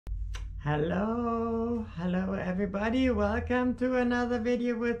Hello everybody, welcome to another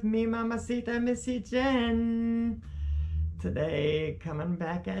video with me, Mamacita Missy Jen. Today coming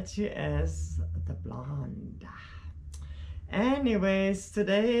back at you as the blonde. Anyways,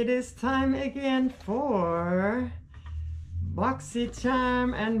 today it is time again for Boxy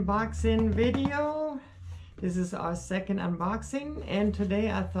charm unboxing video. This is our second unboxing, and today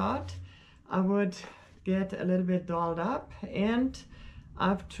I thought I would get a little bit dolled up, and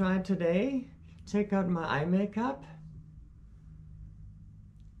I've tried today, check out my eye makeup,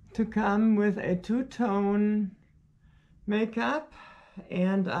 to come with a two-tone makeup.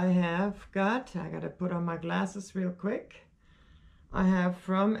 And I gotta put on my glasses real quick. I have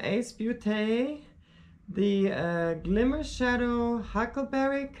from Ace Beauté the Glimmer Shadow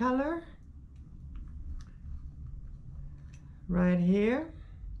Huckleberry color right here,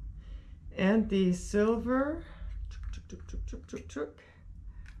 and the silver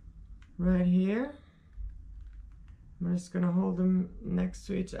right here. I'm just gonna hold them next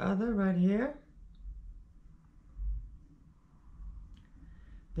to each other right here.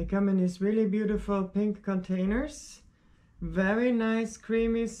 They come in these really beautiful pink containers. Very nice,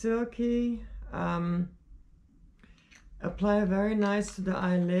 creamy, silky. Apply very nice to the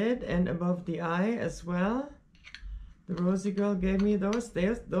eyelid and above the eye as well. The Rosie girl gave me those.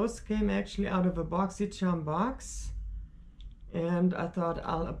 Those came actually out of a BoxyCharm box. And I thought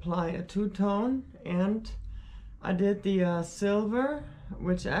I'll apply a two-tone, and I did the silver,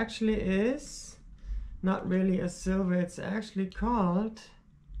 which actually is not really a silver, it's actually called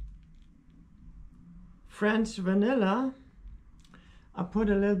French Vanilla. I put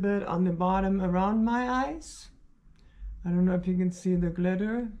a little bit on the bottom around my eyes. I don't know if you can see the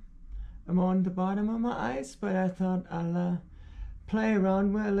glitter around the bottom of my eyes, but I thought I'll play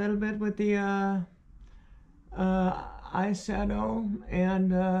around with a little bit with the eyeshadow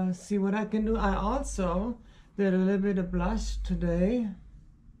and see what I can do. I also did a little bit of blush today.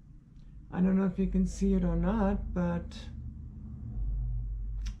 I don't know if you can see it or not, but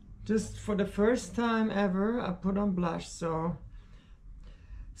just for the first time ever I put on blush. So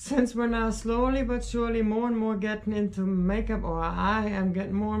since we're now slowly but surely more and more getting into makeup, or I am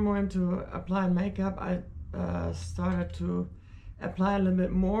getting more and more into applying makeup, I started to apply a little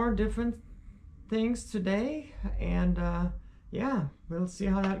bit more different things today, and yeah, we'll see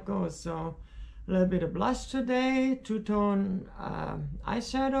how that goes. So a little bit of blush today, two-tone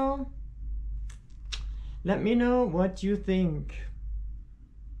eyeshadow. Let me know what you think.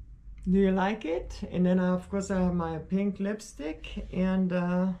 Do you like it? And then of course I have my pink lipstick, and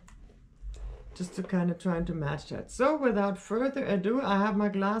just to kind of trying to match that. So without further ado, I have my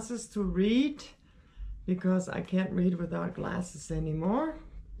glasses to read, because I can't read without glasses anymore.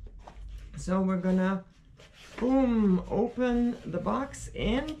 So we're gonna, boom, open the box,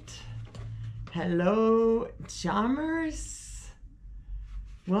 and hello charmers.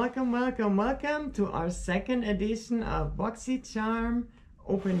 Welcome to our second edition of BoxyCharm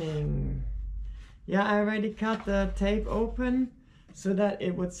opening. Yeah, I already cut the tape open so that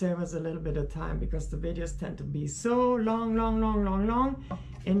it would save us a little bit of time, because the videos tend to be so long,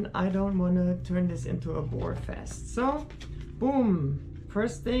 and I don't want to turn this into a bore fest. So boom.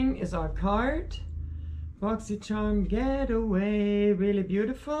 First thing is our card. BoxyCharm Getaway, really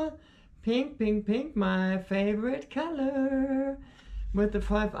beautiful. Pink, my favorite color. With the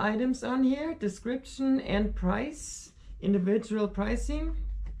 5 items on here, description and price, individual pricing,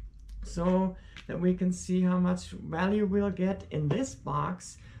 so that we can see how much value we'll get in this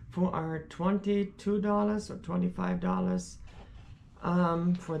box for our $22 or $25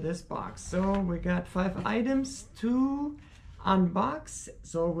 for this box. So we got 5 items to unbox.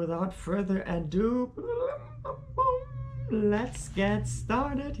 So without further ado, let's get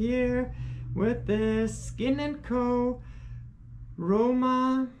started here with the Skin & Co.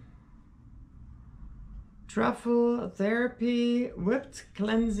 Roma Truffle Therapy Whipped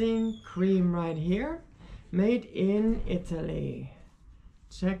Cleansing Cream right here, made in Italy.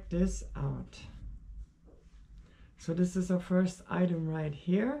 Check this out. So this is our first item right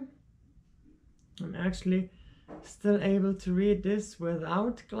here. I'm actually still able to read this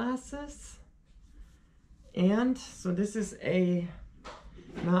without glasses. And so this is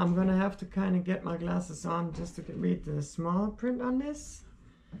now I'm gonna have to kind of get my glasses on just to read the small print on this.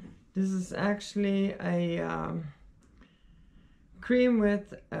 This is actually a cream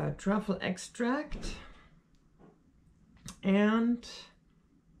with truffle extract, and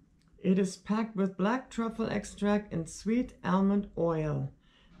it is packed with black truffle extract and sweet almond oil.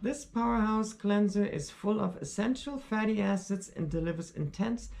 This powerhouse cleanser is full of essential fatty acids and delivers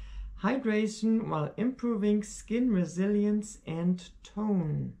intense hydration while improving skin resilience and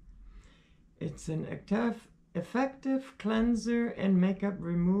tone. It's an effective cleanser and makeup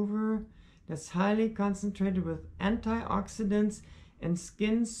remover that's highly concentrated with antioxidants and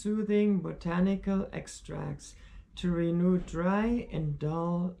skin-soothing botanical extracts to renew dry and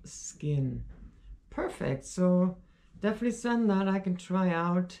dull skin. Perfect. So definitely something that I can try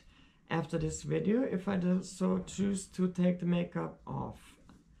out after this video if I so choose to take the makeup off.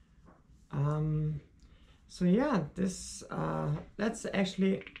 So yeah, this let's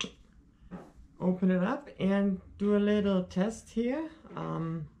actually open it up and do a little test here.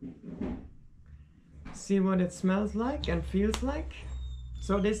 See what it smells like and feels like.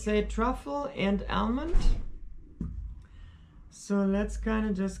 So they say truffle and almond. So let's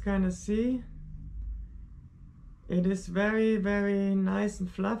just see. It is very, very nice and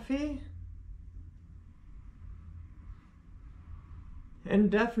fluffy.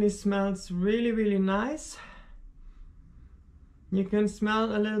 And definitely smells really, really nice. You can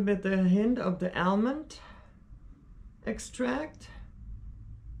smell a little bit the hint of the almond extract.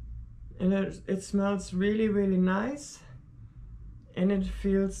 And it smells really, really nice. And it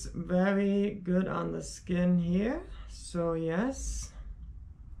feels very good on the skin here. So yes,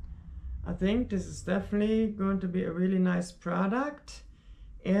 I think this is definitely going to be a really nice product.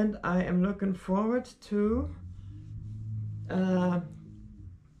 And I am looking forward to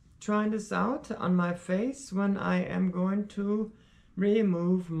trying this out on my face when I am going to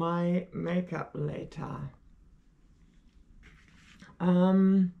remove my makeup later.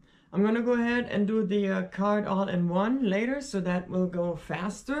 I'm gonna go ahead and do the card all-in-one later, so that will go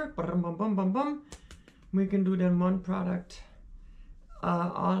faster. We can do then one product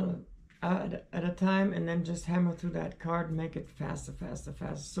all at a time, and then just hammer through that card, make it faster.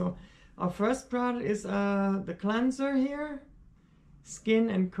 So our first product is the cleanser here,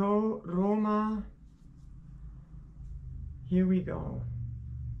 Skin & Co. Roma. Here we go.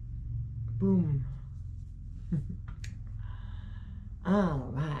 Boom.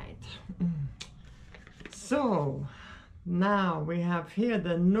 All right. So now we have here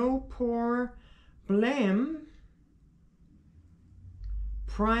the No Pore Blem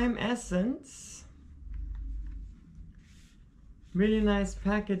Prime Essence. Really nice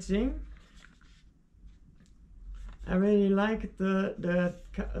packaging. I really like the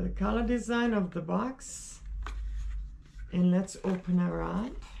color design of the box. And let's open her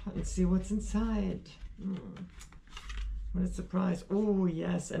up and see what's inside. What a surprise. Oh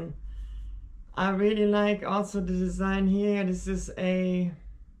yes, and I really like also the design here. This is a,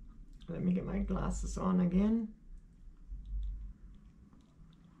 let me get my glasses on again.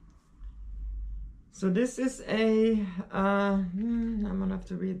 So this is a, I'm gonna have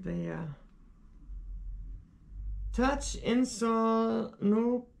to read the Touch Insole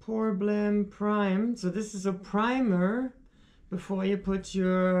No Pore Blem Prime. So this is a primer before you put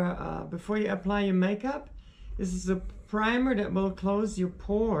your, before you apply your makeup. This is a primer that will close your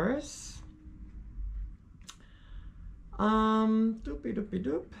pores. Doopy doopy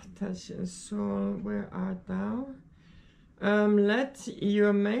doop. Touch Insole, where art thou? Let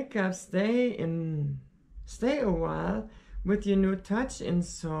your makeup stay a while with your new Touch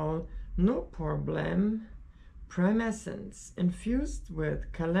Insole No Pore Blem Prime Essence, infused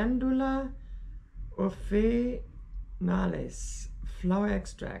with Calendula officinalis flower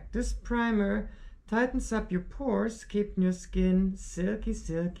extract. This primer tightens up your pores, keeping your skin silky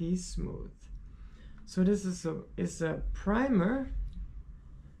smooth. So this is a primer.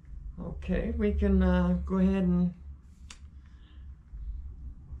 Okay, we can go ahead and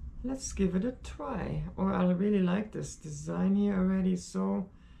let's give it a try. Or I really like this design here already, so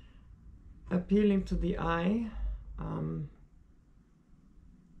appealing to the eye.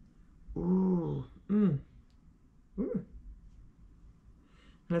 Ooh.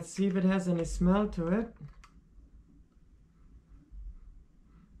 Let's see if it has any smell to it.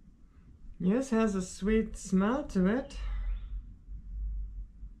 Yes, has a sweet smell to it.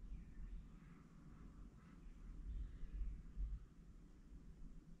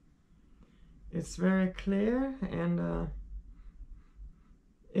 It's very clear, and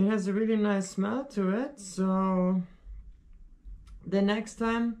it has a really nice smell to it. So the next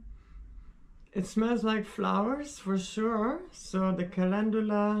time, it smells like flowers for sure. So the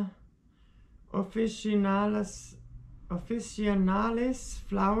Calendula officinalis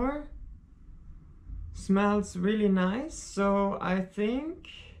flower smells really nice. So I think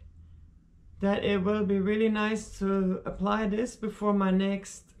that it will be really nice to apply this before my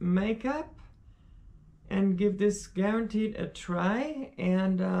next makeup and give this guaranteed a try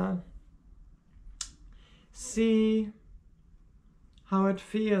and see how it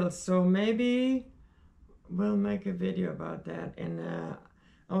feels. So maybe we'll make a video about that, and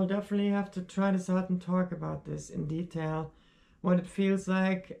I'll definitely have to try this out and talk about this in detail, what it feels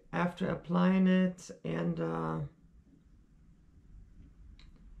like after applying it, and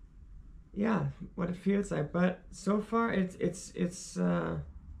yeah, what it feels like. But so far it's a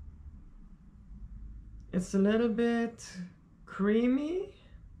little bit creamy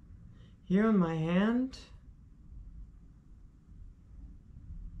here on my hand.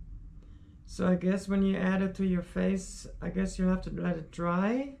 So I guess when you add it to your face, I guess you have to let it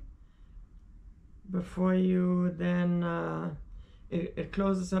dry before you then, it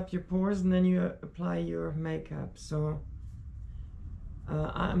closes up your pores, and then you apply your makeup. So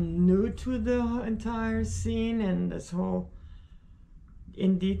I'm new to the entire scene and this whole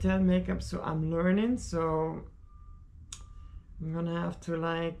in detail makeup, so I'm learning. So I'm gonna have to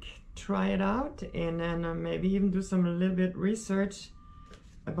like try it out, and then maybe even do some a little bit research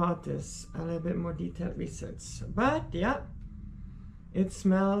about this, a little bit more detailed research. But yeah, it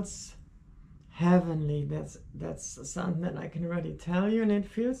smells heavenly. That's something that I can already tell you, and it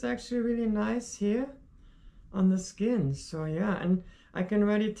feels actually really nice here on the skin. So yeah, and I can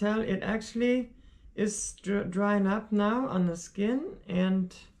already tell it actually is drying up now on the skin,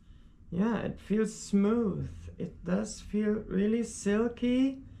 and yeah, it feels smooth. It does feel really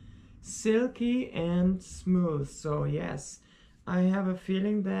silky and smooth. So yes, I have a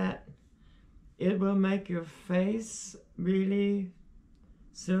feeling that it will make your face really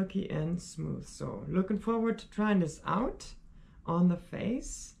silky and smooth. So looking forward to trying this out on the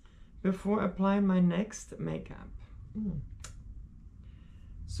face before applying my next makeup.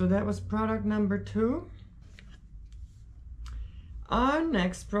 So that was product number 2. Our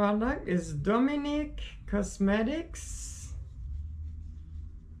next product is Dominique Cosmetics.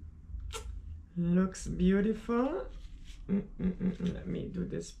 Looks beautiful. Let me do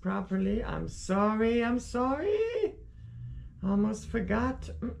this properly. I'm sorry. Almost forgot.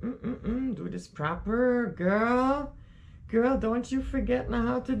 Do this proper, girl. Girl, don't you forget now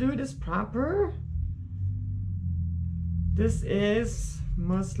how to do this proper. This is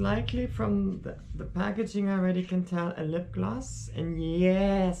most likely, from the packaging I already can tell, a lip gloss. And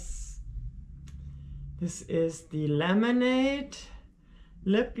yes, this is the Lemonade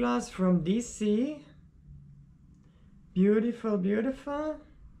lip gloss from DC. Beautiful, beautiful.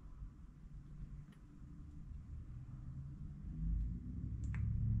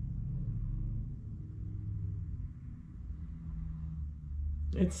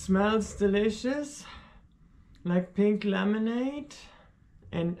 It smells delicious, like pink lemonade.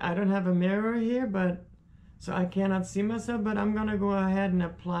 And I don't have a mirror here, but so I cannot see myself, but I'm gonna go ahead and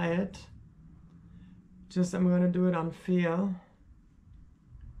apply it. Just I'm gonna do it on feel.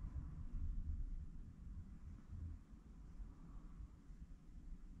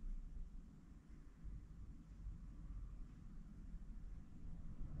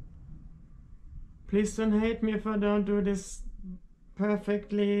 Please don't hate me if I don't do this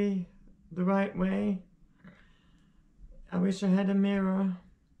perfectly the right way. I wish I had a mirror.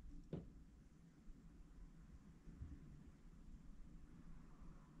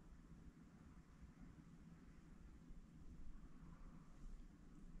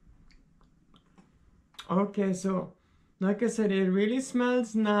 Okay, so like I said, it really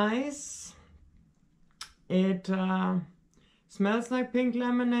smells nice. It smells like pink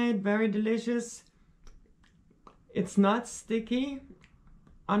lemonade, very delicious. It's not sticky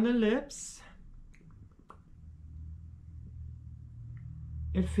on the lips.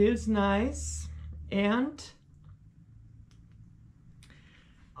 It feels nice, and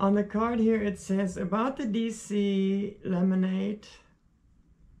on the card here it says about the DC Lemonade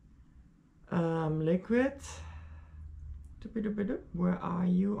liquid. Where are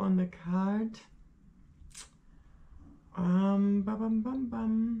you on the card?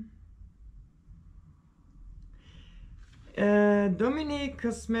 Dominique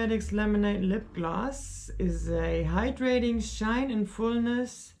Cosmetics Lemonade Lip Gloss is a hydrating shine and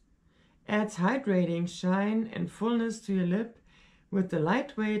fullness, adds hydrating shine and fullness to your lip with the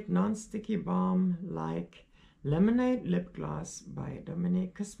lightweight non-sticky balm like Lemonade Lip Gloss by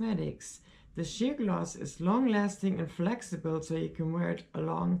Dominique Cosmetics. The sheer gloss is long-lasting and flexible, so you can wear it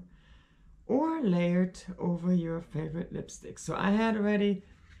along or layered over your favorite lipstick. So I had already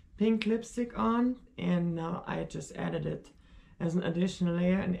pink lipstick on, and now I just added it as an additional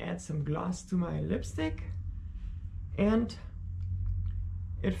layer and add some gloss to my lipstick. And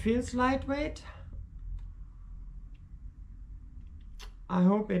it feels lightweight. I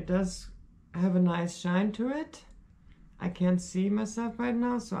hope it does have a nice shine to it. I can't see myself right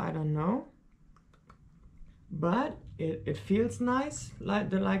now, so I don't know. But it feels nice. Like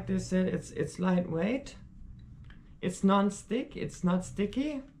they said, it's lightweight. it's non-stick, it's not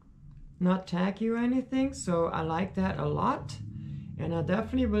sticky, not tacky or anything, so I like that a lot. And I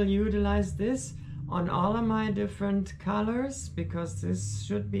definitely will utilize this on all of my different colors, because this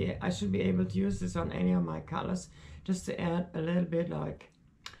should be, I should be able to use this on any of my colors, just to add a little bit like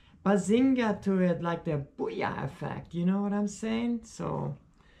bazinga to it, like the booyah effect, you know what I'm saying? So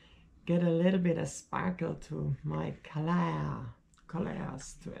get a little bit of sparkle to my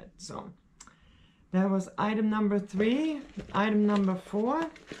colors to it. So that was item number 3. Item number 4.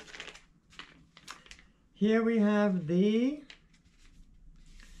 Here we have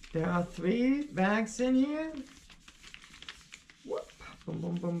there are 3 bags in here. Whoop, boom,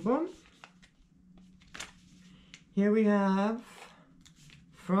 boom, boom, boom. Here we have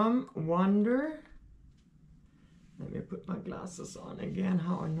from Wonder. Let me put my glasses on again.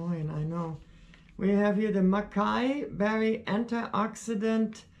 How annoying, I know. We have here the Acai Berry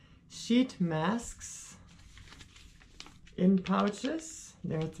Antioxidant Sheet Masks in pouches.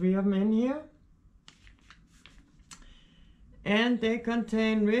 There are 3 of them in here. And they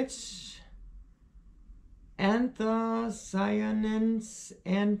contain rich anthocyanins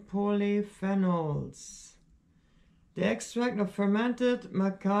and polyphenols. The extract of fermented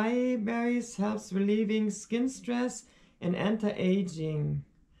acai berries helps relieving skin stress and anti-aging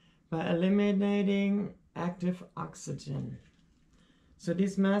by eliminating active oxygen. So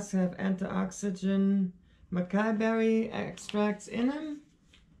these masks have antioxidant acai berry extracts in them,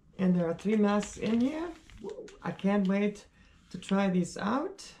 and there are 3 masks in here. I can't wait to try these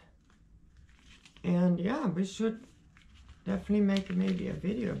out. And yeah, we should definitely make maybe a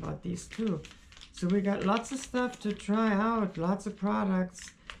video about these too. So we got lots of stuff to try out, lots of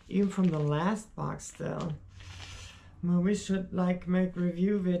products, even from the last box still. Well, we should like make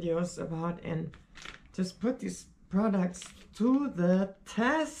review videos about and just put these products to the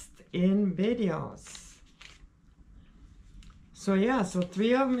test in videos. So yeah, so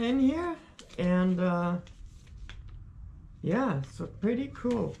 3 of them in here, and yeah, so pretty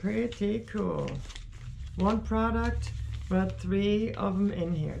cool, pretty cool. 1 product, but 3 of them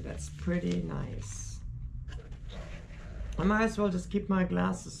in here. That's pretty nice. I might as well just keep my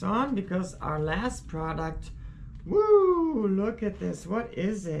glasses on, because our last product, woo, look at this. What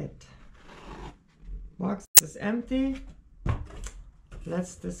is it? Box is empty.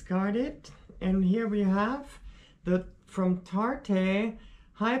 Let's discard it. And here we have the from Tarte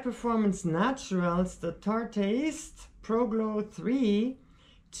High Performance Naturals, the Tarteist Pro Glow 3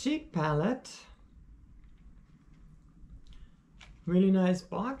 Cheek Palette. Really nice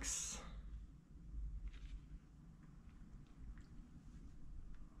box.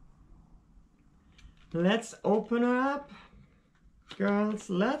 Let's open her up, girls.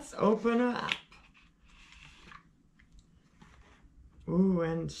 Let's open her up. Ooh,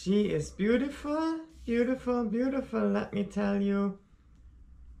 and she is beautiful, beautiful, beautiful. Let me tell you,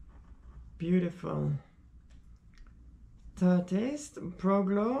 beautiful. Tarteist Pro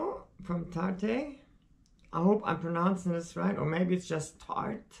Glow from Tarte. I hope I'm pronouncing this right, or maybe it's just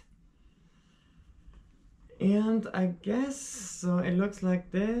Tarte. And I guess, so it looks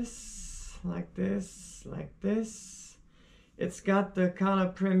like this, like this, like this. It's got the color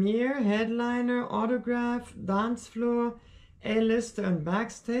Premier, Headliner, Autograph, Dance Floor, A-Lister, and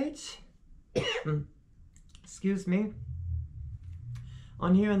Backstage. Excuse me.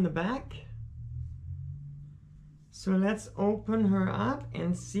 On here in the back. So let's open her up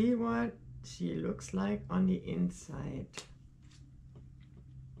and see what she looks like on the inside.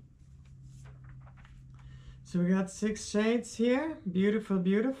 So we got 6 shades here. Beautiful,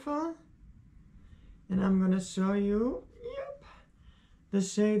 beautiful. And I'm going to show you, yep, the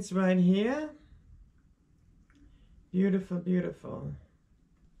shades right here. Beautiful, beautiful.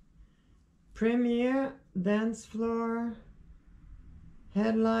 Premier, Dance Floor,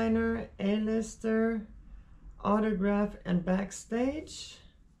 Headliner, A-Lister, Autograph, and Backstage.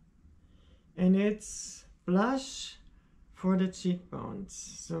 And it's blush for the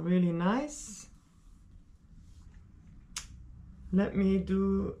cheekbones. So really nice. Let me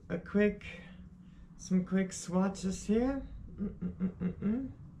do a some quick swatches here.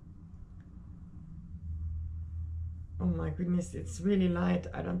 Oh my goodness, it's really light.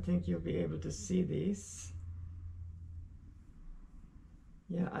 I don't think you'll be able to see these.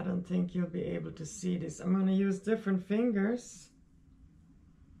 Yeah, I don't think you'll be able to see this. I'm going to use different fingers.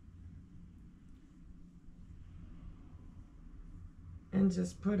 And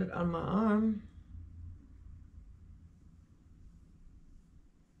just put it on my arm.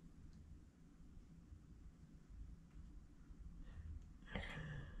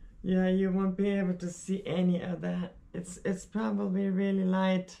 Yeah, you won't be able to see any of that. It's probably really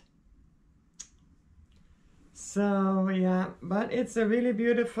light. So yeah, but it's a really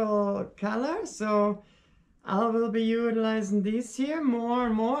beautiful color. So I will be utilizing these here more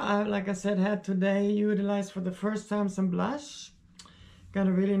and more. I, like I said, had today utilized for the first time some blush. Got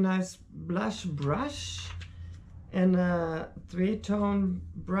a really nice blush brush and a 3-tone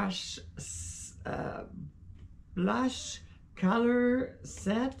brush blush color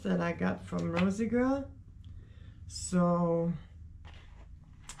set that I got from Rosie Girl. So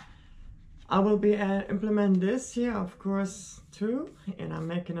I will be implement this here, of course, too. And I'm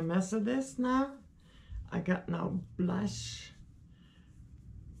making a mess of this now. I got now blush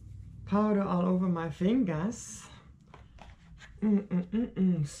powder all over my fingers.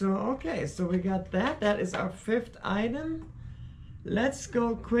 So, okay, so we got that. That is our 5th item. Let's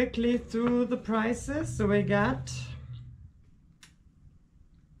go quickly through the prices. So we got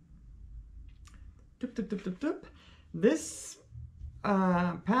this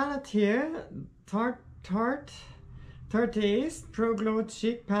palette here, Tarte Pro Glow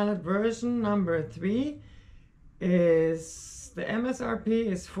Cheek Palette version number 3 is, the MSRP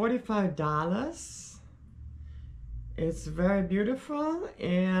is $45. It's very beautiful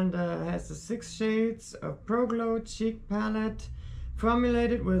and has the 6 shades of Pro Glow Cheek Palette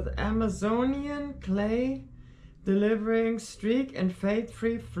formulated with Amazonian clay, delivering streak and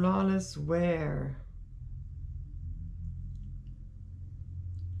fade-free flawless wear.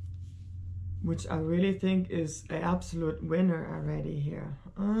 Which I really think is an absolute winner already here.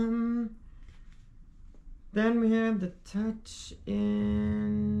 Then we have the Touch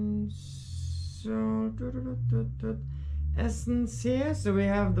in Soul Essence here. So we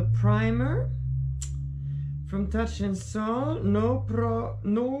have the primer from Touch in Soul, no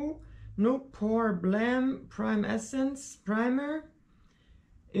Pore Blam Prime Essence Primer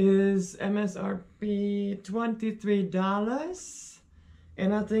is MSRP $23.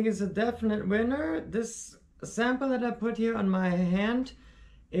 And I think it's a definite winner. This sample that I put here on my hand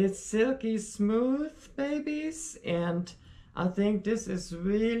is silky smooth, babies. And I think this is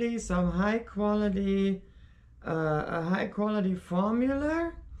really some high quality, a high quality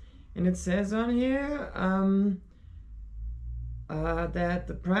formula. And it says on here that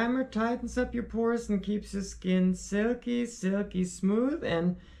the primer tightens up your pores and keeps your skin silky smooth.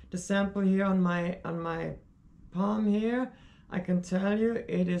 And the sample here on my palm here, I can tell you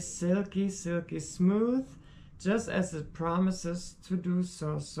it is silky smooth, just as it promises to do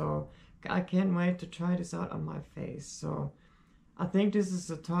so. So I can't wait to try this out on my face. So I think this is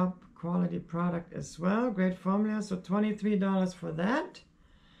a top quality product as well. Great formula. So $23 for that.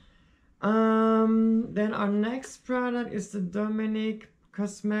 Then our next product is the Dominique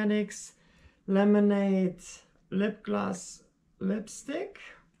Cosmetics Lemonade Lip Gloss Lipstick.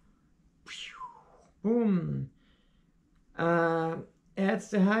 Boom. Adds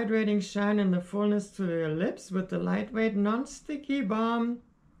the hydrating shine and the fullness to your lips with the lightweight non-sticky balm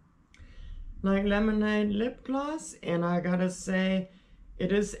like lemonade lip gloss. And I gotta say,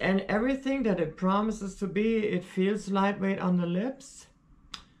 it is, and everything that it promises to be. It feels lightweight on the lips.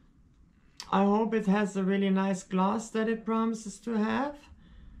 I hope it has a really nice gloss that it promises to have.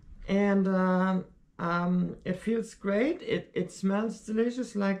 And it feels great. It smells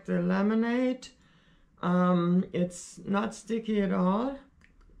delicious like the lemonade. It's not sticky at all.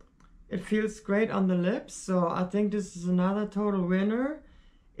 It feels great on the lips. So I think this is another total winner.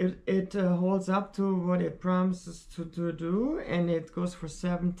 It holds up to what it promises to do, and it goes for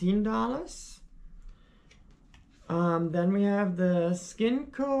 $17. Then we have the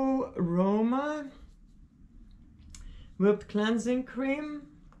Skinco Roma Whipped Cleansing Cream.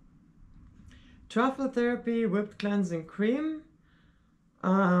 Truffle Therapy Whipped Cleansing Cream.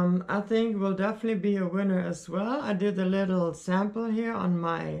 I think will definitely be a winner as well. I did a little sample here on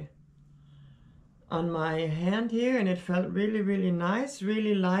my hand here, and it felt really nice,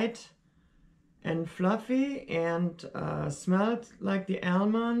 really light and fluffy, and smelled like the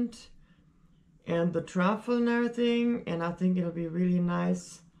almond and the truffle and everything. And I think it'll be really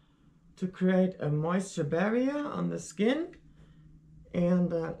nice to create a moisture barrier on the skin.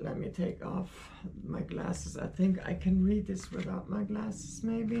 And let me take off my glasses. I think I can read this without my glasses,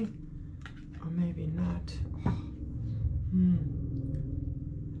 maybe, or maybe not. Oh.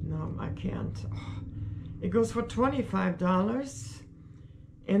 No, I can't. Oh. It goes for $25.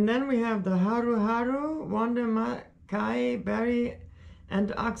 And then we have the Haru Haru Wonder Kai Berry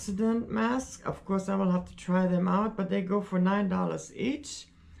Antioxidant Mask. Of course, I will have to try them out, but they go for $9 each.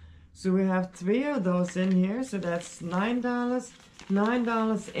 So we have 3 of those in here. So that's $9,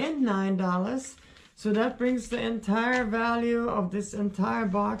 $9, and $9. So that brings the entire value of this entire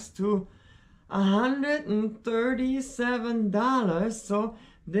box to $137. So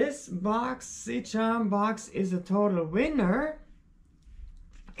this BoxyCharm box is a total winner,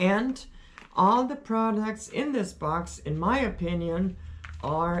 and all the products in this box, in my opinion,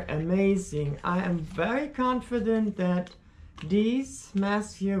 are amazing. I am very confident that these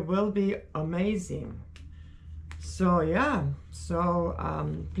masks here will be amazing. So yeah, so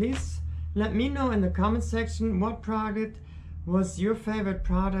please let me know in the comment section what product was your favorite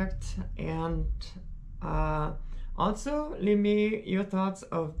product, and also leave me your thoughts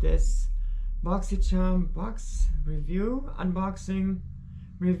of this BoxyCharm box review, unboxing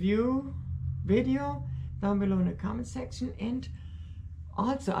review video down below in the comment section. And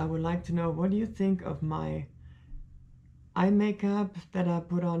also I would like to know, what do you think of my eye makeup that I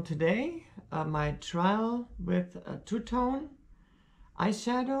put on today? My trial with a two-tone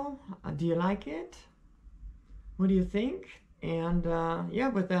eyeshadow. Do you like it? What do you think? And yeah,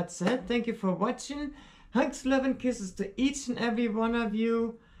 with that said, thank you for watching. Hugs, love, and kisses to each and every one of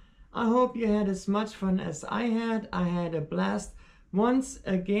you. I hope you had as much fun as I had. I had a blast once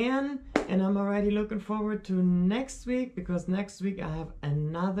again, and I'm already looking forward to next week, because next week I have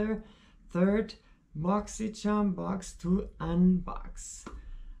another third BoxyCharm box to unbox.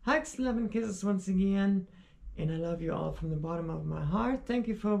 Hugs, love, and kisses once again, and I love you all from the bottom of my heart. Thank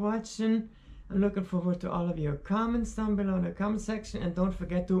you for watching. I'm looking forward to all of your comments down below in the comment section, and don't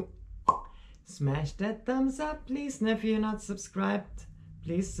forget to smash that thumbs up, please. And if you're not subscribed,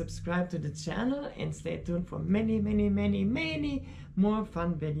 please subscribe to the channel and stay tuned for many, many, many, many more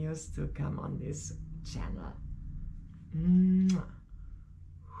fun videos to come on this channel.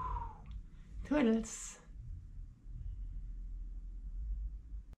 Toodles.